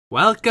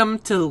Welcome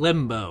to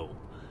Limbo.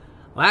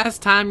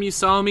 Last time you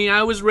saw me,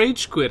 I was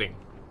rage quitting.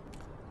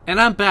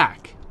 And I'm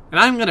back. And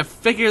I'm gonna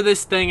figure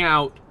this thing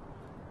out.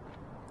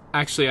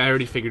 Actually, I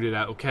already figured it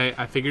out, okay?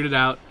 I figured it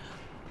out.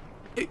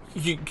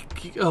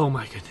 Oh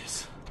my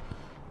goodness.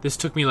 This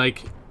took me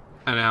like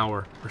an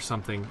hour or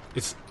something.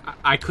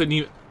 I couldn't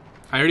even...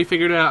 I already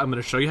figured it out. I'm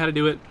gonna show you how to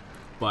do it.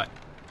 But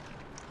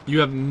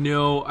you have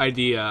no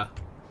idea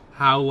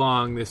how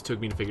long this took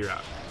me to figure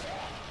out.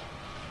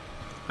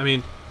 I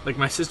mean... Like,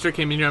 my sister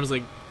came in here, I was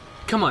like,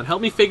 come on,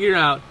 help me figure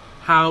out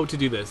how to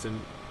do this. And,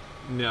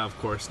 no, of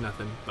course,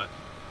 nothing. But,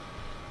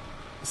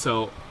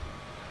 so,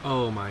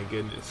 oh my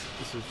goodness.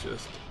 This is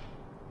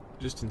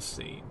just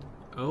insane.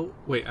 Oh,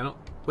 wait, I don't,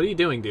 what are you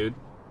doing, dude?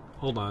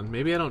 Hold on,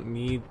 maybe I don't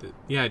need the,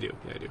 yeah, I do.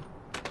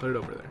 Put it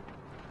over there.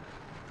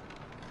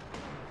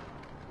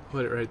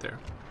 Put it right there.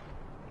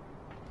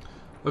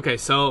 Okay,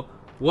 so,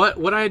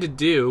 what I had to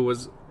do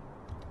was,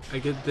 I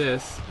did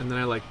this, and then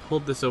I, like,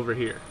 pulled this over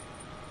here.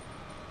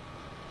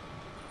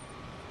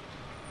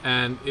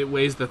 And it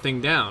weighs the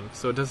thing down,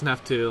 so it doesn't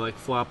have to like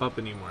flop up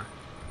anymore.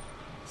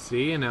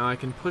 See, and now I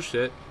can push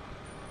it,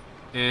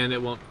 and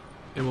it won't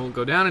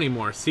go down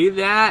anymore. See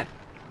that?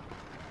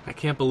 I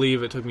can't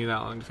believe it took me that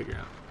long to figure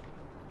out.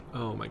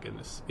 Oh my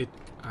goodness,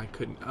 I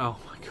couldn't. Oh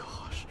my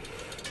gosh,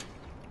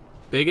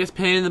 biggest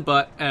pain in the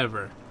butt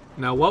ever.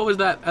 Now what was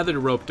that other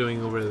rope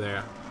doing over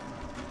there?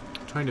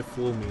 Trying to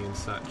fool me and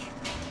such.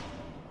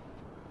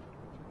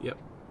 Yep.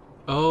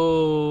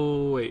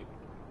 Oh wait.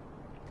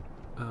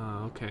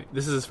 Okay.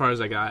 This is as far as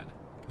I got.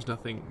 There's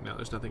nothing. No,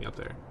 there's nothing up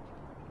there.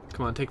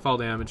 Come on, take fall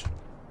damage.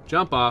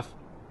 Jump off.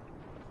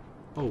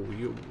 Oh,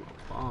 you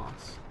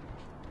boss.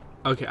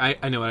 Okay,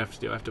 I know what I have to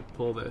do. I have to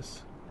pull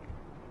this.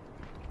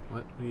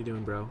 What are you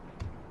doing, bro?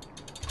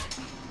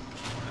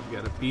 I've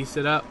got to piece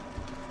it up.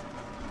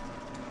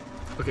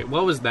 Okay,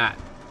 what was that?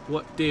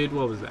 What, dude?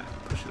 What was that?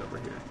 Push it over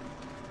here.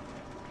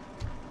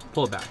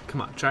 Pull it back.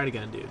 Come on, try it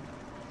again, dude.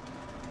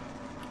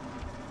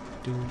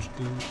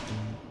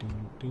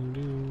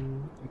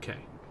 Okay,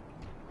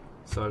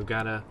 so I've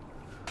gotta,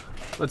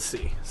 let's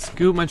see,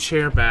 scoot my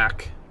chair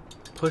back,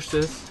 push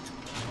this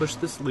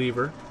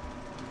lever.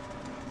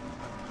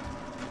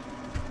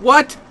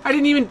 What? I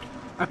didn't even,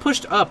 I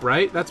pushed up,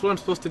 right? That's what I'm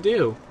supposed to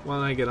do when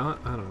I get on.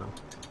 I don't know.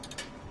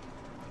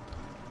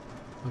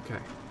 Okay,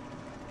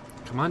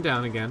 come on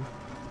down again.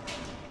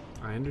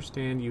 I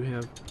understand you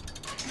have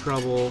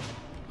trouble.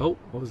 Oh,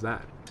 what was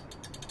that?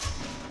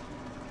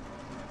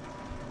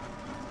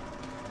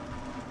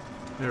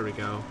 There we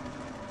go.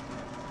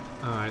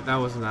 Alright, that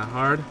wasn't that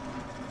hard.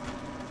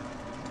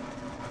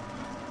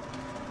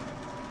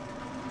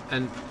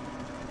 And...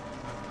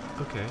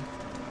 okay.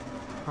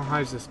 How high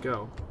does this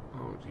go?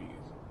 Oh, jeez.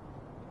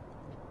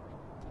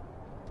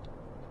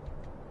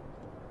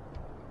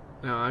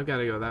 No, I've got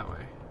to go that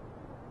way.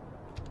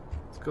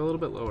 Let's go a little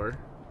bit lower.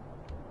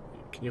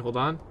 Can you hold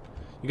on?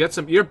 You got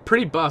some... You're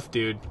pretty buff,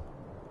 dude.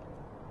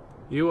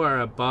 You are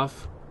a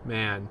buff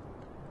man.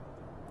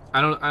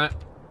 I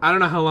don't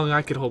know how long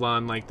I could hold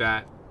on like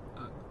that.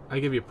 I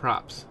give you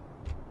props.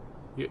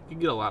 You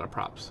get a lot of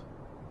props.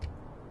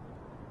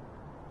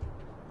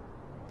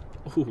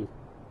 Ooh,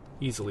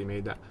 easily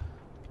made that.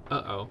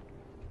 Uh-oh.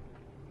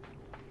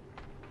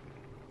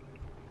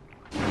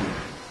 Uh-oh.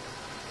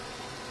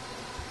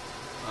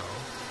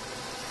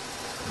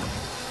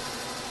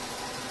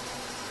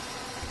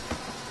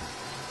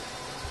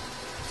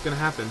 What's gonna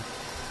happen?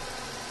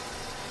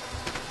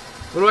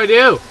 What do I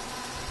do?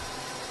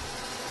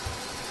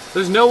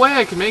 There's no way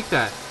I can make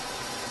that.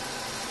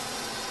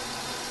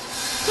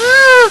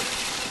 Ah!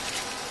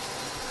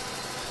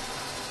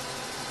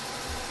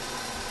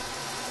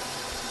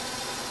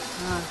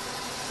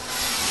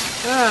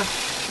 Ah.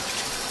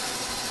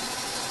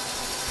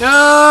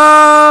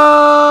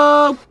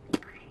 No!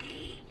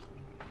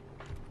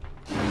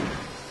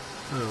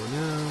 Oh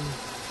no.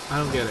 I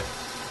don't get it.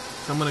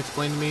 Someone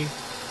explain to me.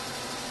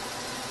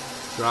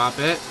 Drop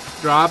it.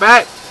 Drop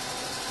it!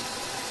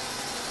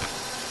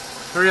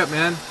 Hurry up,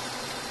 man.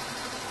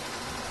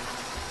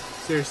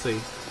 Seriously,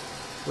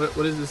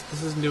 what is this?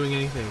 This isn't doing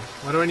anything.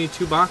 Why do I need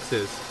 2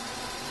 boxes?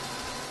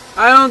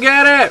 I don't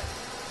get it!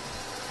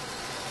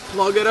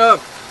 Plug it up.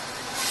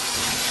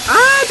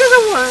 Ah, it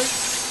doesn't work!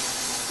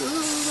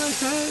 Oh, my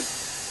head.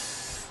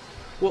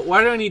 Well,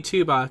 why do I need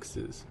 2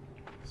 boxes?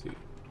 Let's see.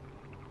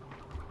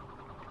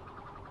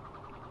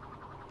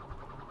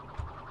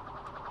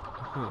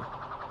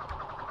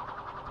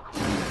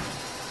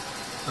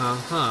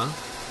 Uh-huh.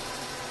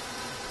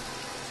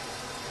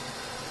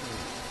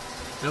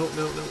 No.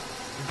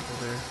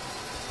 There.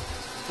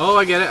 Oh,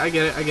 I get it.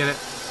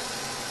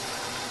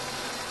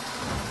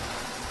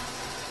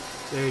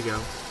 There you go.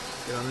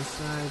 Get on this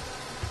side.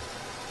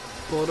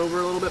 Pull it over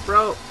a little bit,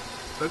 bro.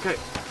 Okay.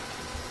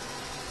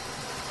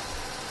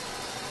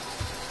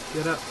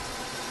 Get up.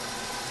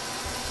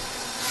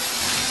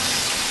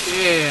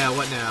 Yeah,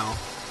 what now?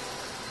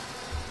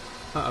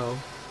 Uh-oh.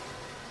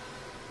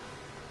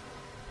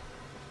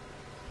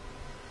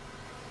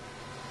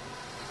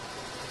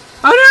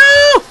 Oh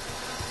no!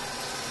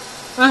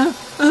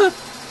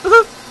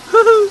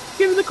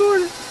 Get in the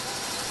corner.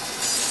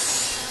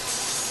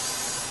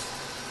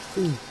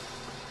 Ooh.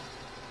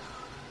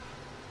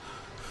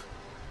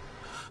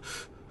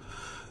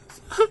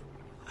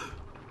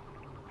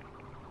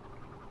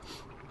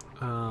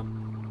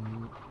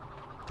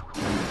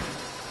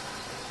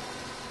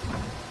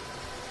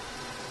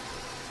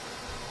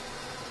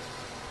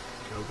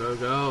 Go,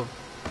 go.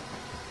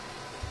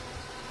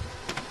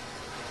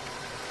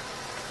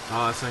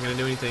 Oh, that's not gonna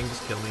do anything.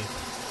 Just kill me.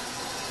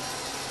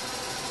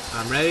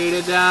 I'm ready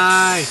to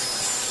die.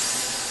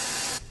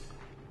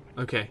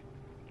 Okay.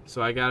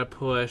 So I gotta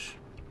push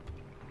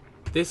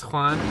this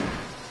one. And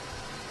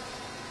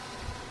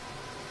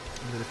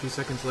then a few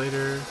seconds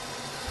later,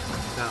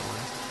 that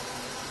one.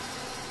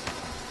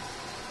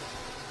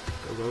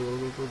 Go, go, go,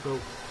 go, go, go.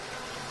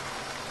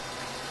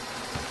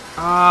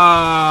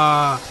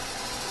 Ah!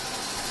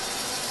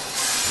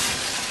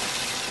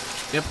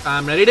 Yep,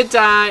 I'm ready to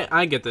die.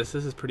 I get this.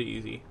 This is pretty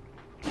easy.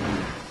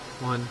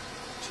 1,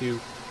 2,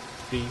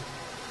 3,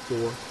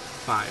 4,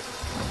 5.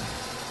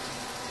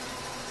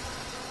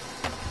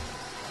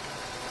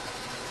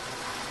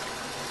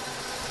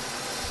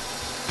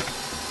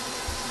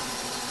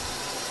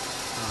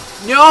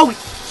 No!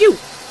 You!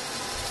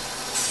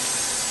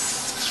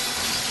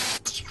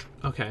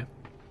 Okay.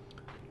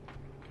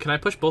 Can I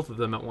push both of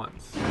them at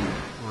once?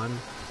 1,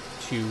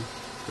 2,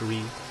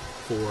 3,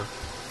 4,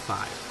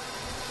 5.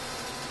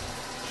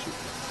 Shoot.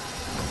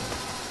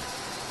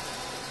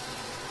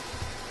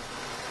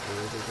 Go,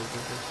 go, go, go,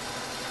 go.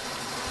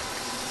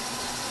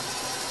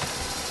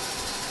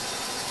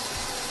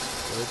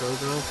 Go, go,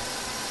 go.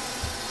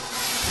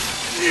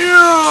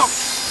 Yeah!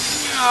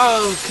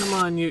 Oh, come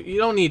on, you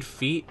don't need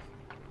feet.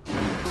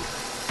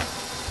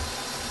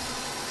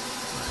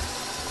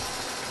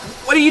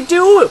 What are you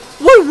doing?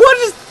 What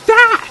is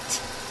that?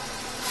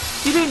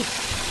 You didn't.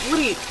 What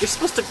are you? You're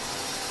supposed to.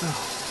 Oh.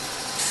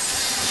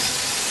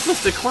 You're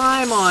supposed to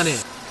climb on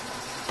it.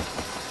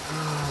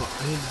 Oh,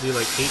 I need to do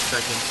like 8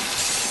 seconds.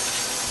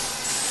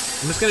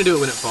 I'm just gonna do it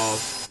when it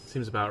falls.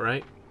 Seems about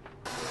right.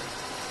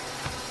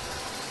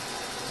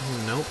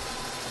 Nope.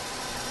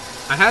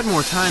 I had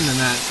more time than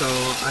that, so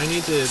I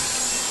need to.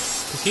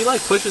 Cause he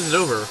like pushes it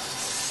over.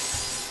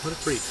 What a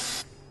freak.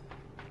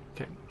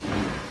 Okay.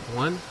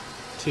 1,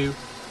 2,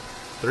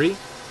 3,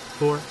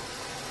 4,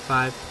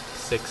 5,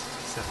 6,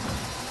 7.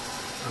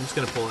 I'm just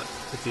gonna pull it.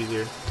 It's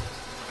easier.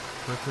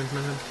 Come on, come on, come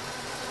on.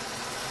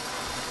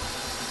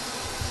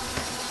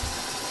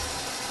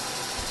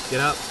 Get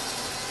up.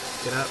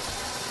 Get up.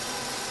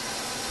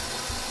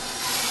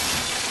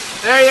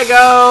 There you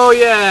go!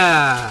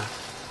 Yeah!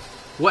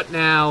 What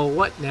now?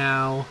 What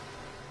now?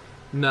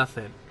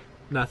 Nothing.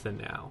 Nothing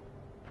now.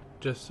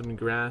 Just some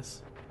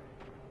grass.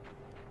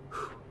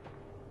 Whew.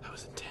 That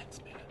was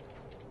intense, man.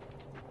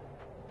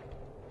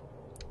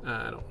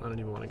 I don't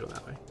even want to go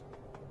that way.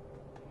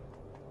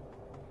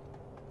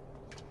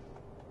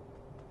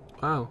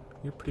 Wow,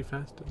 you're pretty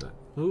fast at that.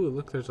 Ooh,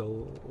 look, there's a.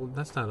 Well,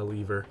 that's not a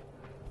lever.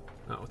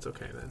 Oh, it's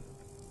okay then.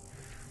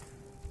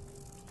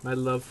 My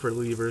love for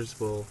levers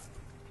will.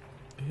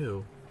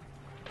 Ew.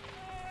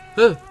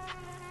 Ugh.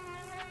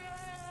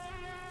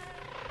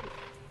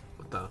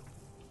 What the?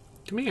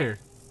 Come here.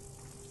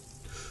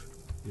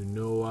 You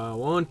know I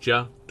want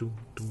ya. Doom,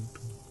 doom,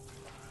 doom.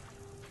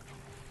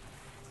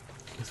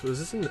 So was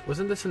this in the,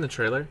 wasn't this in the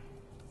trailer?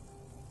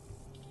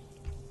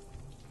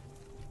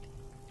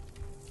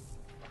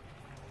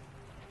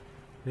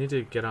 I need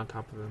to get on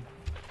top of him.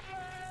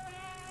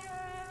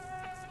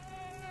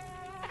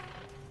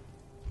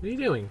 What are you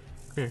doing?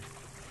 Here.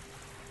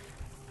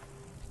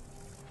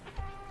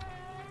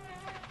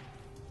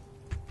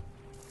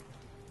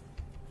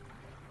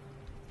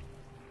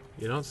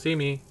 You don't see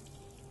me.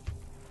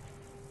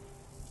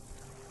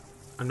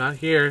 I'm not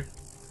here.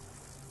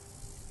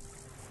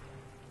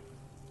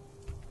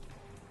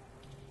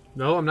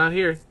 No, I'm not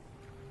here.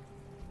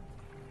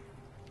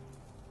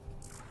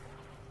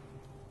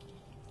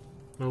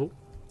 Nope.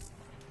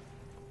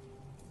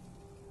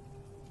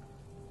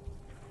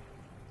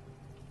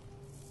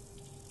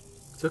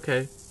 It's okay.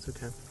 It's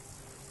okay.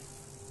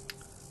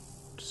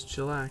 Just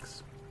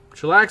chillax.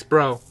 Chillax,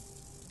 bro.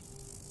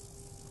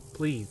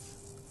 Please.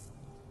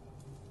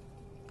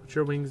 Put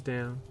your wings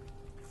down.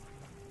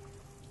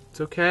 It's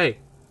okay.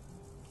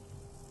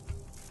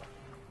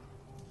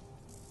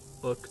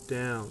 Look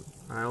down.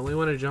 I only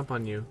want to jump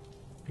on you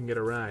and get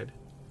a ride.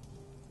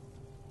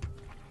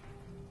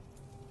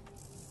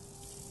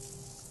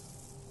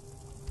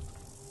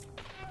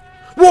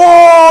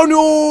 Whoa,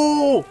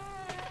 no!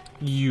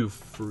 You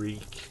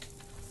freak.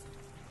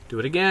 Do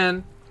it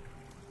again.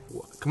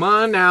 Come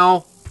on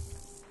now.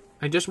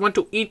 I just want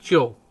to eat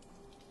you.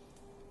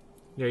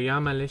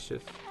 You're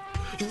malicious.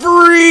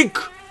 Freak!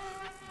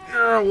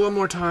 Oh, one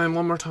more time,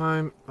 one more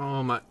time.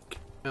 Oh my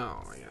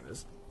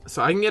goodness.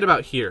 So I can get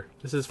about here.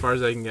 This is as far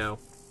as I can go.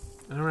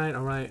 Alright,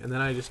 alright. And then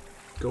I just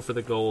go for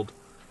the gold.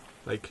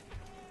 Like.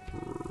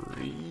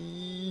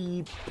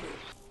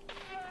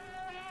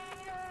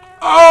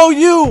 Oh,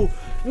 you!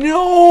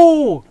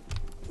 No!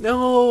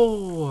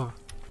 No!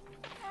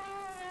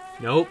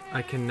 Nope,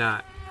 I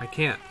cannot. I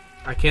can't.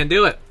 I can't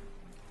do it.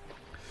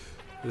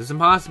 This is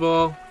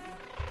impossible.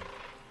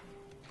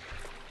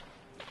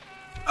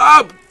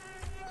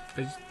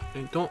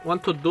 I don't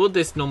want to do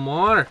this no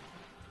more.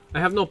 I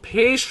have no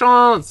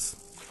patience.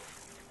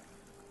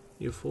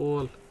 You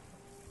fool.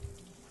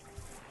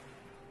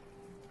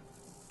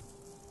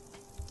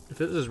 If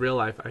this was real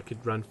life, I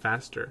could run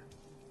faster.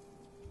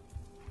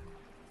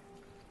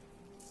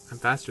 I'm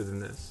faster than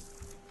this.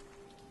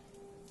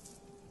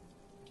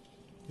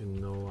 You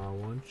know I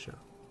want you.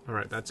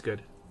 Alright, that's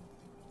good.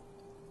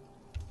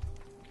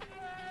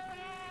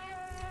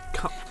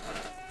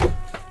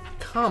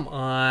 Come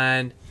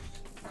on.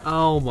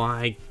 Oh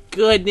my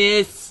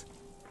goodness.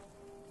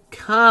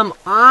 Come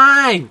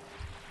on.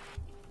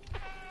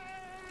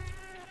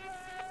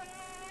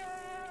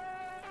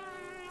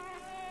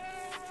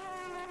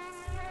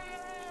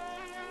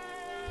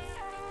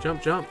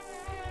 Jump, jump.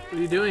 What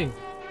are you doing?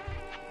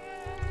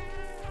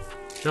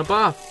 Jump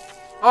off.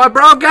 Oh, I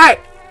broke it!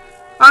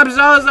 I'm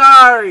so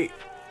sorry!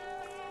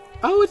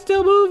 Oh, it's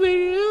still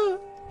moving. Yeah.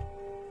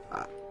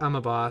 I'm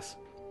a boss.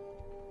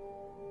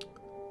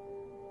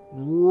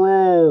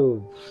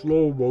 Whoa,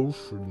 slow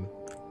motion.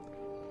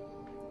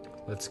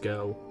 Let's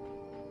go.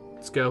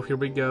 Let's go. Here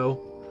we go.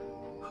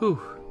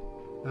 Whew.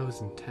 That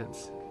was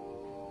intense.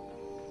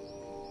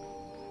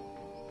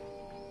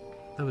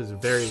 That was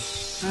very...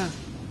 Huh.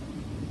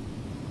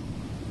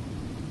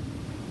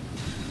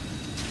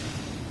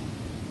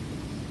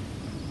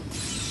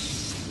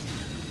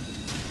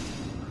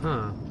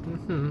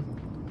 Mm-hmm.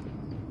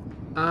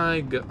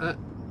 I got...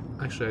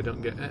 actually, I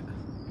don't get it.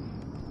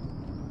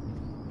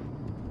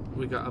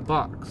 We got a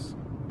box.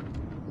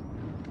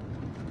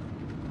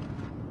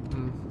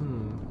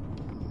 Mm-hmm.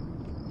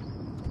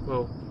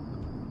 Whoa.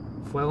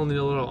 Flailing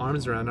your little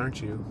arms around,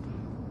 aren't you?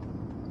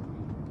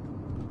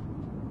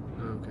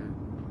 Okay.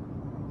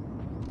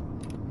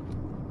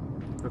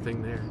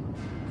 Nothing there.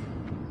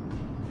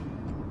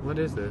 What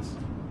is this?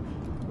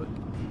 What?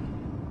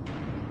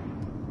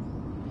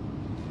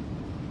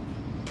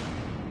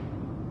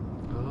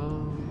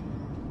 Oh.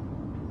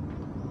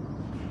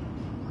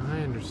 I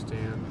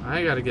understand.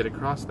 I gotta get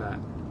across that.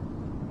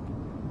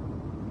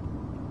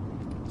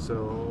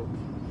 So,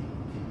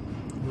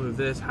 move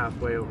this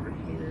halfway over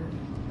here.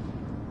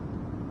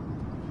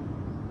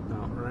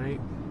 About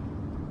right.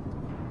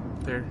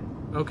 There.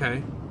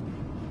 Okay.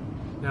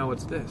 Now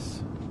what's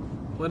this?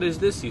 What is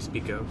this you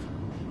speak of?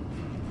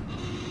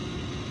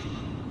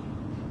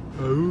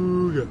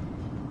 Oh,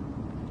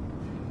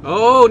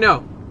 oh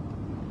no!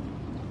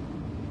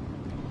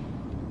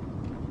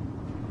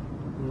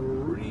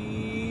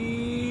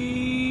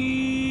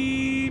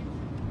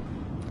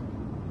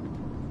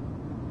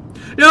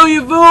 No,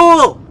 you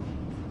fool!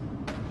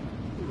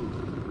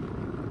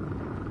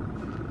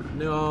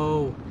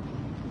 No.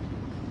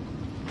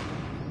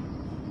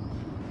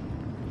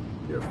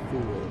 You're a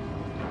fool.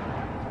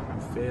 A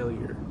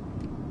failure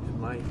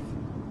in life.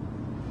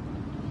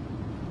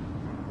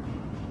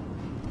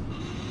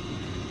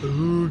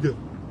 Ooga.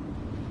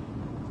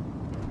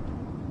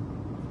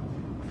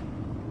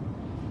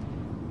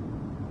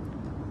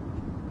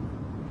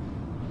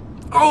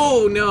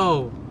 Oh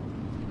no!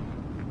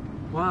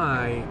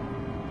 Why?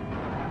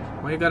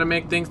 Why you gotta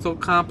make things so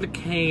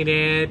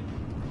complicated?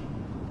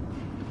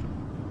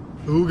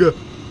 Ooga.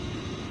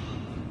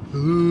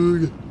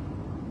 Ooga.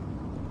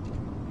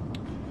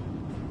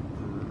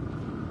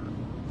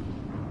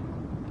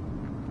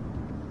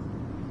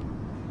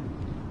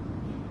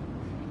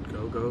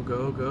 Go, go,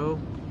 go, go.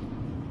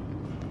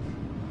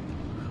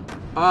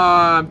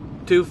 Ah,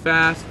 I'm too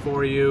fast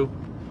for you.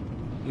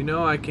 You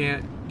know I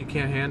can't, you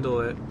can't handle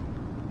it.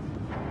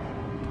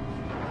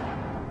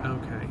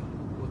 Okay,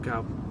 look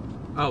out.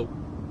 Oh.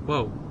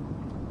 Whoa.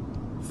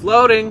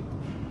 Floating!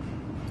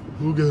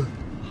 Ooga.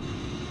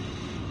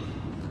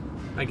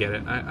 I get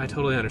it. I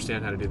totally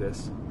understand how to do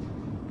this.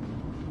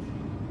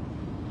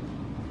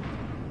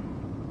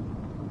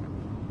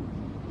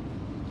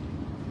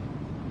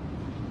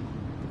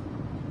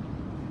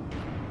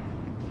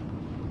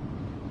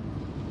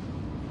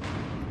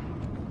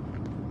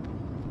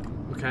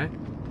 Okay.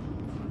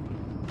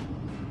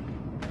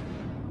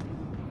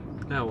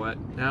 Now what?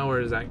 Now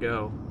where does that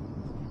go?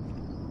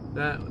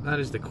 That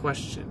is the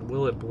question.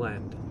 Will it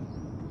blend?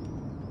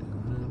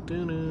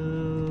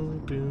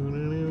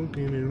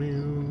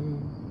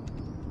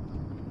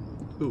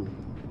 Ooh,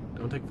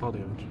 don't take fall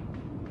damage,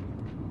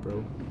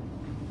 bro.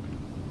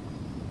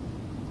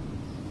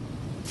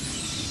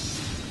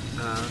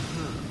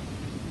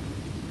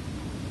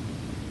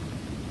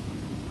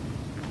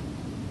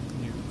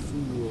 You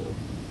fool.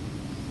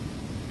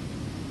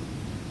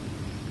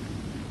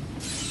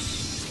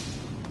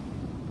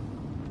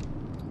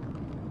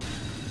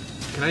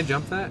 Can I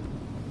jump that?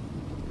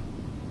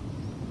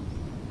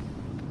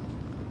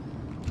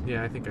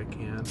 Yeah, I think I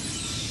can.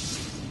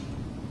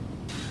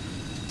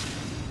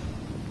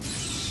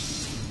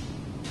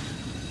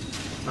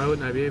 Why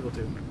wouldn't I be able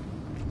to?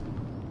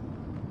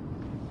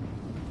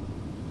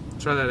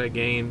 Try that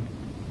again.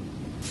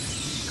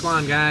 Come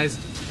on, guys.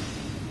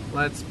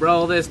 Let's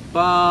roll this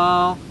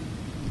ball.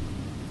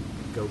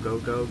 Go, go,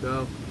 go,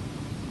 go.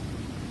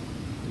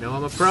 You know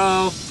I'm a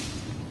pro.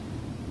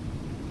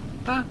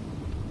 Huh?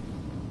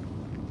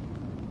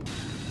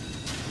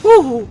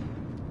 Woohoo!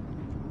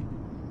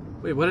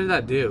 Wait, what did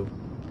that do?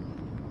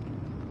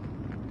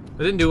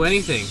 I didn't do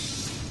anything.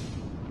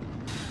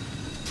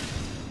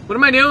 What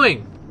am I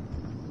doing?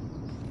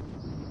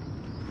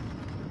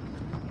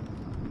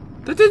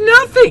 That did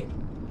nothing!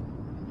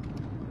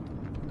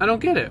 I don't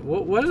get it.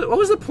 What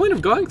was the point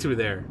of going through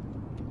there?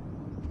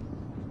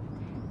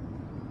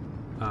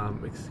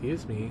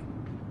 Excuse me.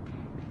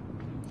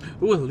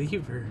 Ooh, a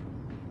lever.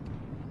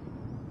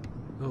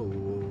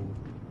 Oh.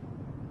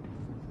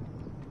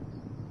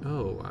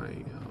 Oh, I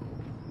know.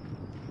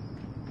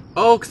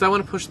 Oh, because I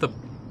want to push the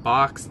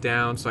box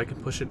down so I can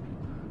push it.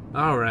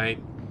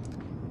 Alright.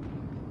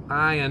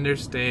 I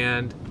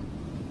understand.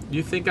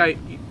 You think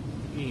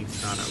you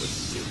thought I was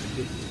stupid,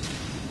 didn't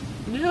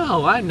you?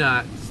 No, I'm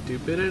not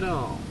stupid at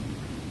all.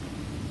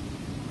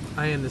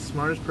 I am the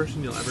smartest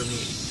person you'll ever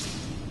meet.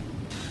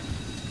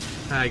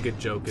 Ah, good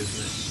joke,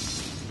 isn't it?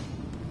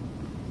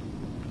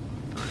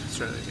 Alright, let's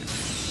try that again.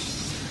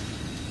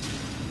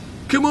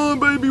 Come on,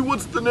 baby,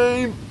 what's the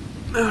name?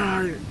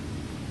 Alright.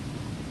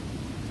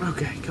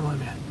 Okay, come on,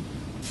 man.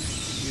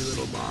 You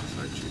little boss,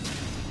 aren't you?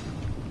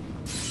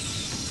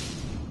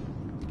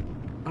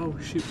 Oh,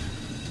 shoot.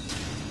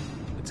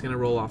 It's gonna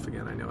roll off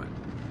again, I know it.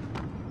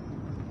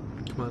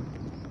 Come on.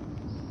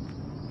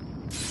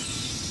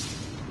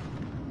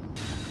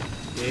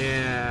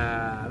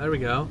 Yeah, there we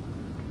go.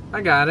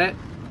 I got it.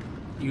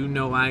 You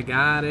know I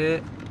got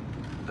it.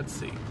 Let's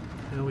see.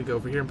 Now we go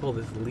over here and pull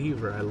this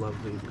lever. I love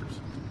levers.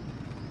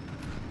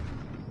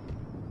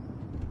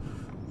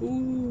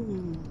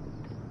 Ooh.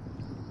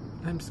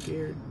 I'm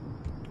scared.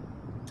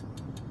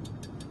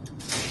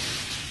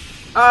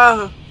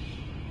 Ah!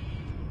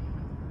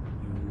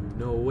 You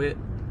know it.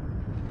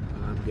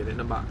 I'm getting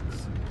a box.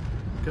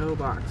 Go,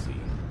 Boxy.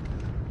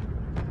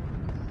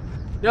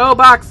 No,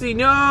 Boxy,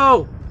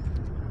 no!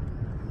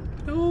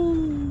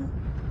 No!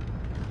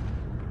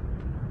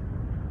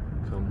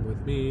 Come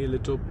with me,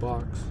 little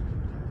box.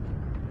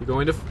 You're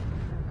going to...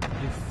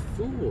 You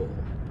fool.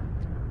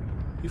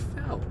 You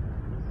fell.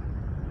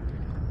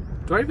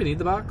 Do I even need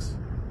the box?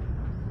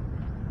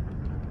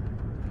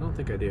 I don't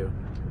think I do.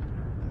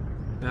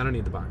 No, I don't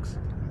need the box.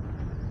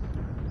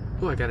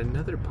 Oh, I got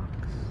another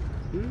box.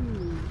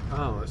 Ooh.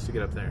 Oh, it's to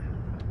get up there.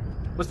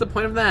 What's the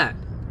point of that?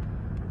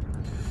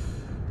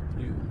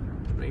 You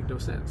make no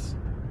sense.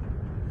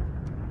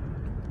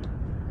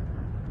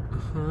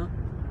 Uh-huh.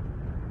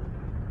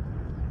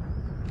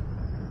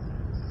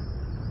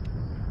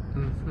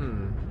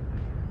 Mm-hmm.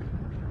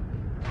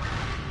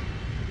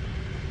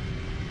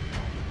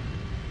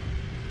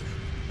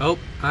 Oh,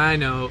 I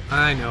know it.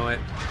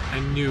 I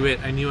knew it.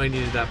 I knew I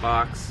needed that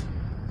box.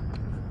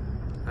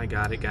 I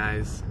got it,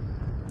 guys.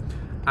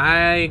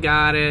 I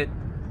got it.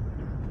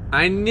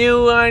 I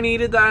knew I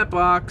needed that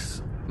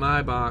box.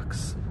 My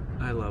box.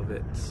 I love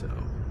it. So,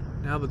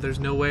 now that there's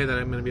no way that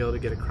I'm going to be able to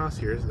get across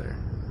here, is there?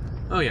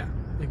 Oh, yeah.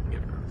 I can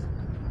get across.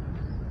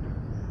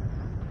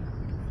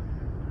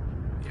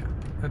 Yeah,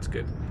 that's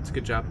good. That's a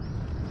good job.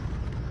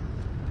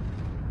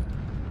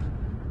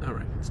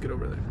 Alright, let's get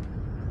over there.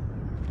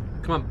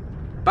 Come on.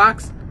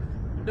 Box!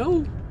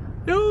 No!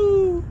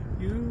 No!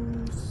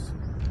 Use.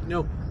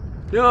 No.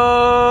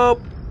 No!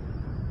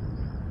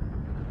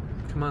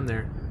 Come on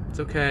there. It's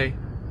okay.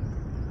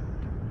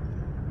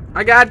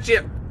 I got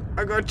you!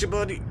 I got you,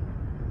 buddy.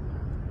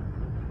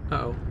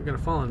 Uh-oh. You're gonna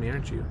fall on me,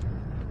 aren't you?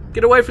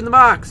 Get away from the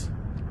box!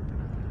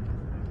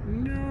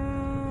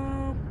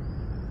 No!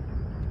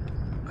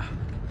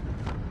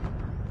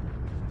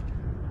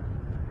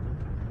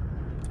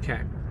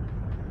 Okay.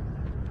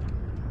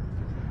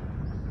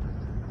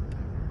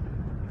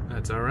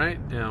 That's alright.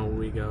 Now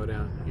we go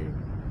down here.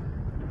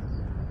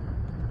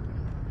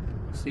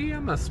 See,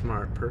 I'm a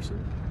smart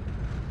person.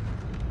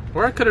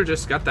 Or I could have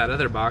just got that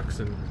other box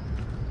and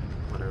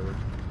whatever.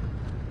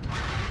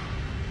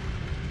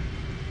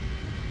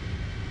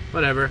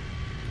 Whatever.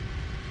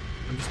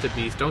 I'm just a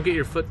beast. Don't get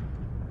your foot...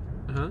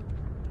 Huh?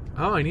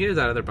 Oh, I needed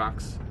that other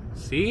box.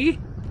 See?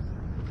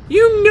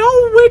 You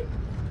know it!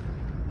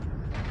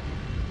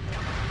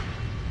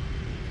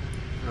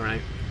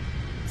 Alright.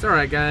 It's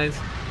alright, guys.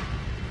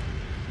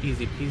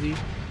 Easy peasy,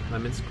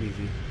 lemon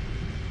squeezy.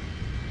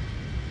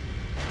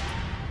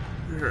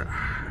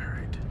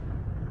 Alright.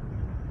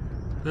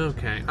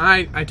 Okay,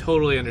 I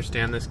totally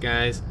understand this,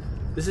 guys.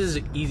 This is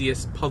the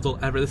easiest puzzle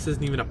ever. This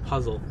isn't even a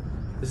puzzle.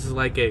 This is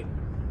like a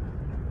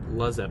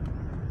Luzep.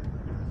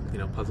 You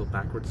know, puzzle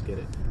backwards. Get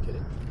it? Get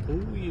it?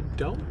 Oh, you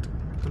don't?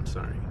 I'm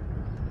sorry.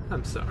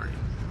 I'm sorry.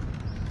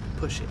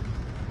 Push it.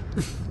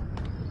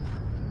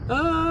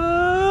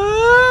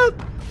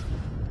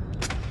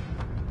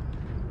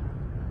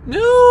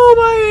 No,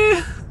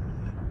 my...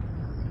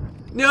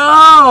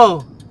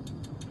 No!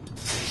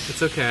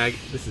 It's okay.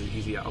 This is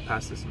easy. I'll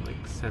pass this in like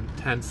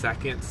 10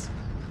 seconds.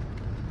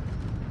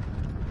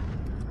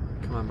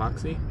 Come on,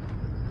 Boxy.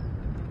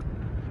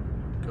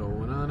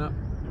 Going on up.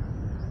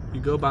 You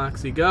go,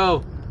 Boxy.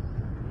 Go!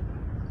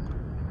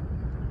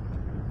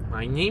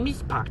 My name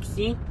is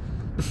Boxy.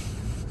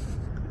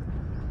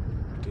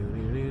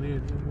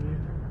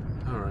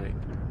 Alright.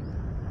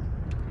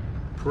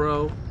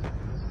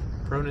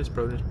 Proness.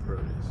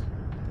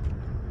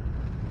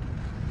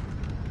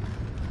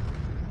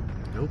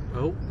 Nope.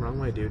 Oh, wrong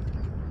way, dude.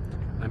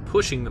 I'm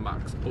pushing the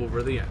box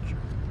over the edge.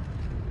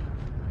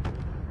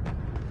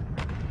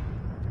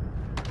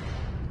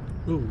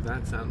 Ooh,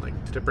 that sounded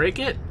like... Did it break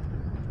it?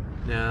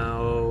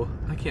 No.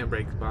 I can't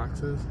break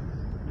boxes.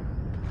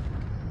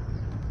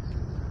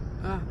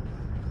 Ah.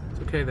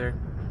 It's okay there.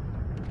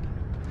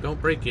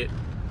 Don't break it.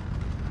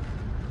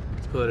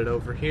 Let's put it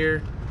over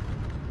here.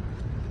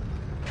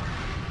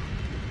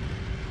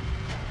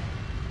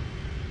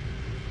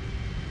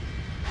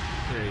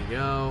 There you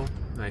go.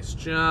 Nice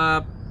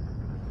job.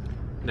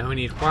 Now we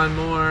need one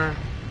more.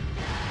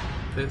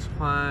 This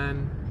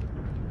one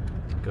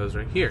goes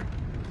right here.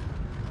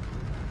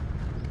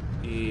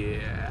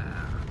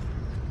 Yeah.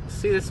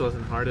 See, this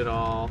wasn't hard at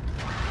all.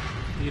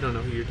 You don't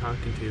know who you're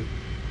talking to.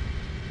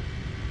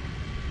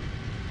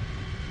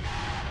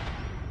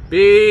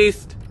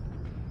 Beast!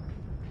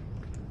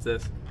 What's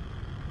this?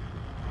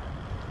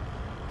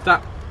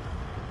 Stop!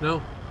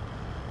 No.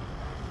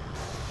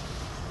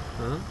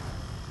 Huh?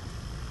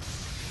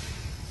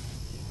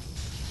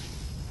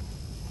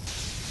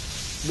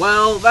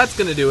 Well, that's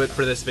gonna do it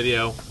for this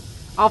video.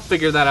 I'll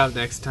figure that out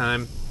next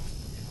time.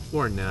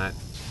 Or not.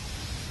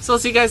 So I'll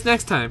see you guys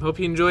next time. Hope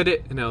you enjoyed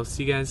it, and I'll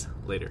see you guys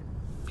later.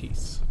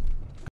 Peace.